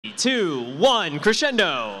2, 1,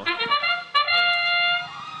 crescendo.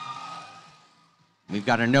 We've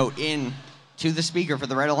got a note in to the speaker for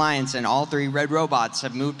the Red Alliance, and all three red robots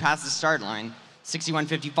have moved past the start line.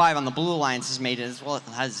 6155 on the Blue Alliance has made it, as well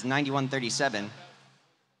as 9137.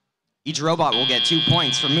 Each robot will get 2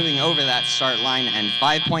 points for moving over that start line and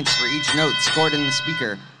 5 points for each note scored in the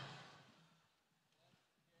speaker.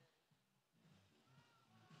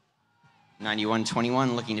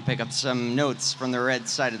 (9121) looking to pick up some notes from the red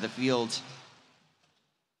side of the field.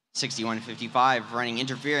 6155 running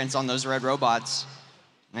interference on those red robots.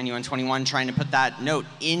 9121 trying to put that note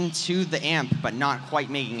into the amp, but not quite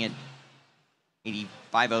making it.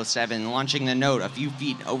 8507 launching the note a few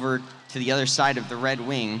feet over to the other side of the red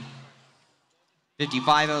wing.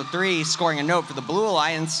 5503 scoring a note for the Blue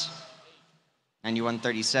Alliance.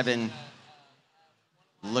 9137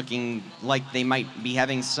 looking like they might be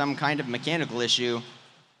having some kind of mechanical issue.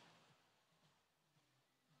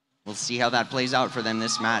 We'll see how that plays out for them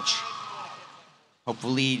this match.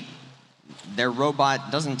 Hopefully their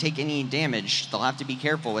robot doesn't take any damage. They'll have to be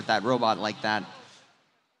careful with that robot like that.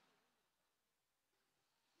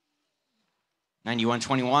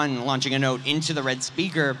 9121 launching a note into the red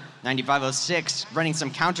speaker. 9506 running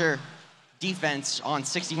some counter defense on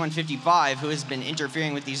 6155, who has been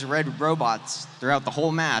interfering with these red robots throughout the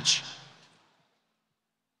whole match.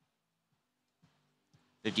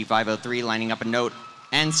 5503 lining up a note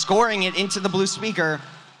and scoring it into the blue speaker.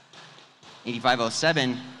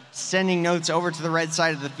 8507 sending notes over to the red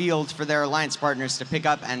side of the field for their alliance partners to pick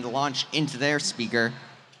up and launch into their speaker.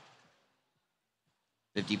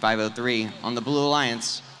 5503 on the Blue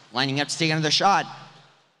Alliance, lining up to take another shot.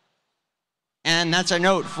 And that's a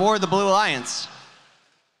note for the Blue Alliance.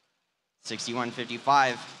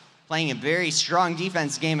 6155 playing a very strong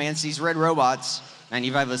defense game against these red robots.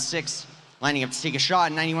 9506 lining up to take a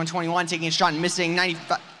shot. 9121 taking a shot and missing.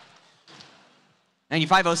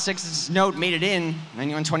 9506's note made it in.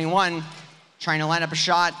 9121 trying to line up a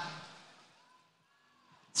shot.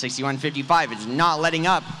 6155 is not letting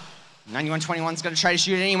up. 9121's going to try to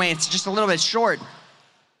shoot it anyway. It's just a little bit short.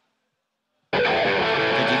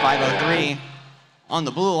 5503 on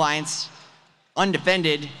the Blue Alliance,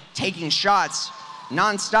 undefended, taking shots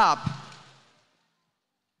non-stop.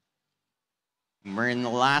 We're in the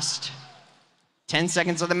last 10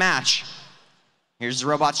 seconds of the match. Here's the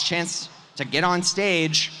robot's chance to get on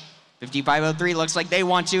stage. 5503 looks like they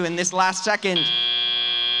want to in this last second.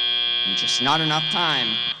 And just not enough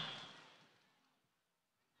time.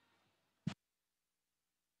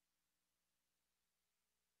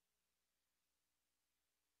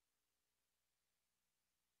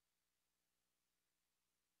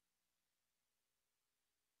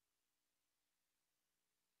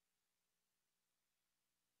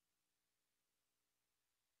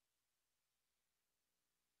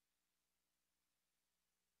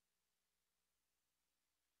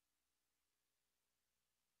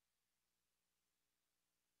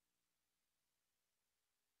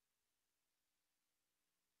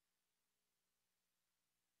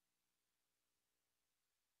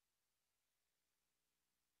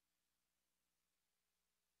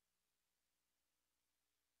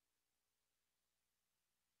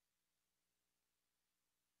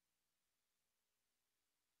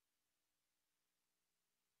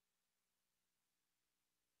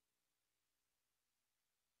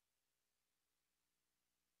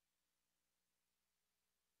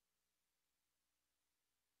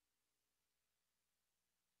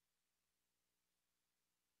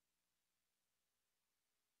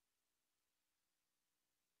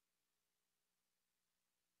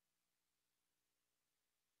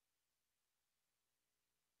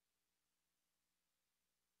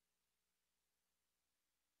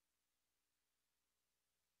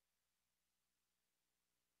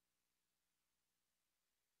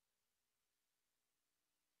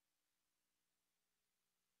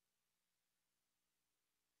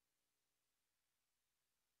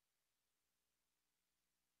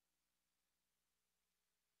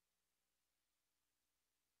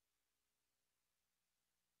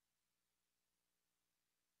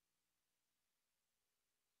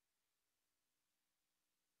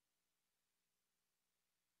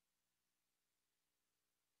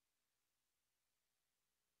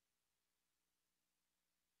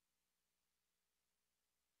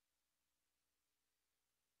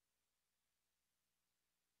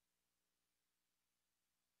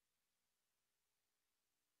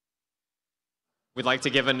 We'd like to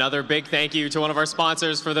give another big thank you to one of our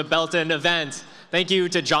sponsors for the Belton event. Thank you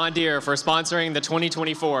to John Deere for sponsoring the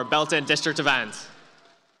 2024 Belton District event.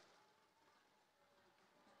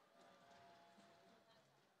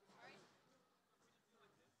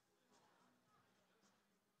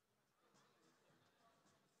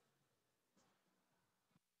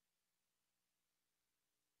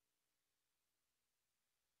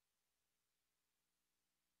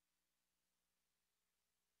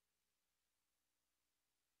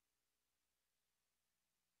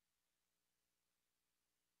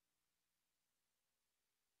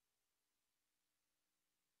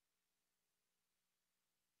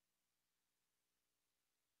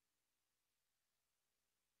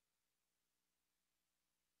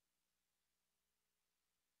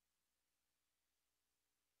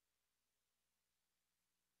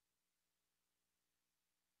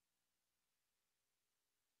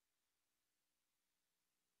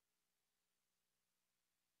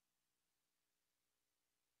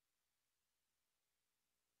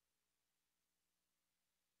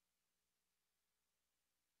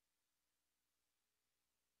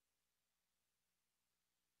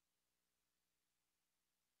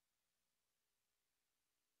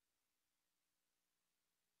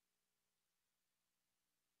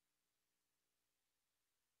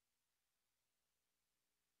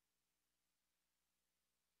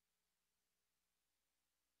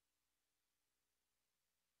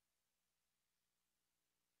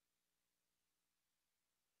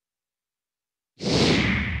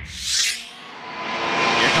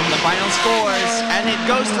 Final scores, and it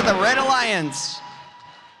goes to the Red Alliance.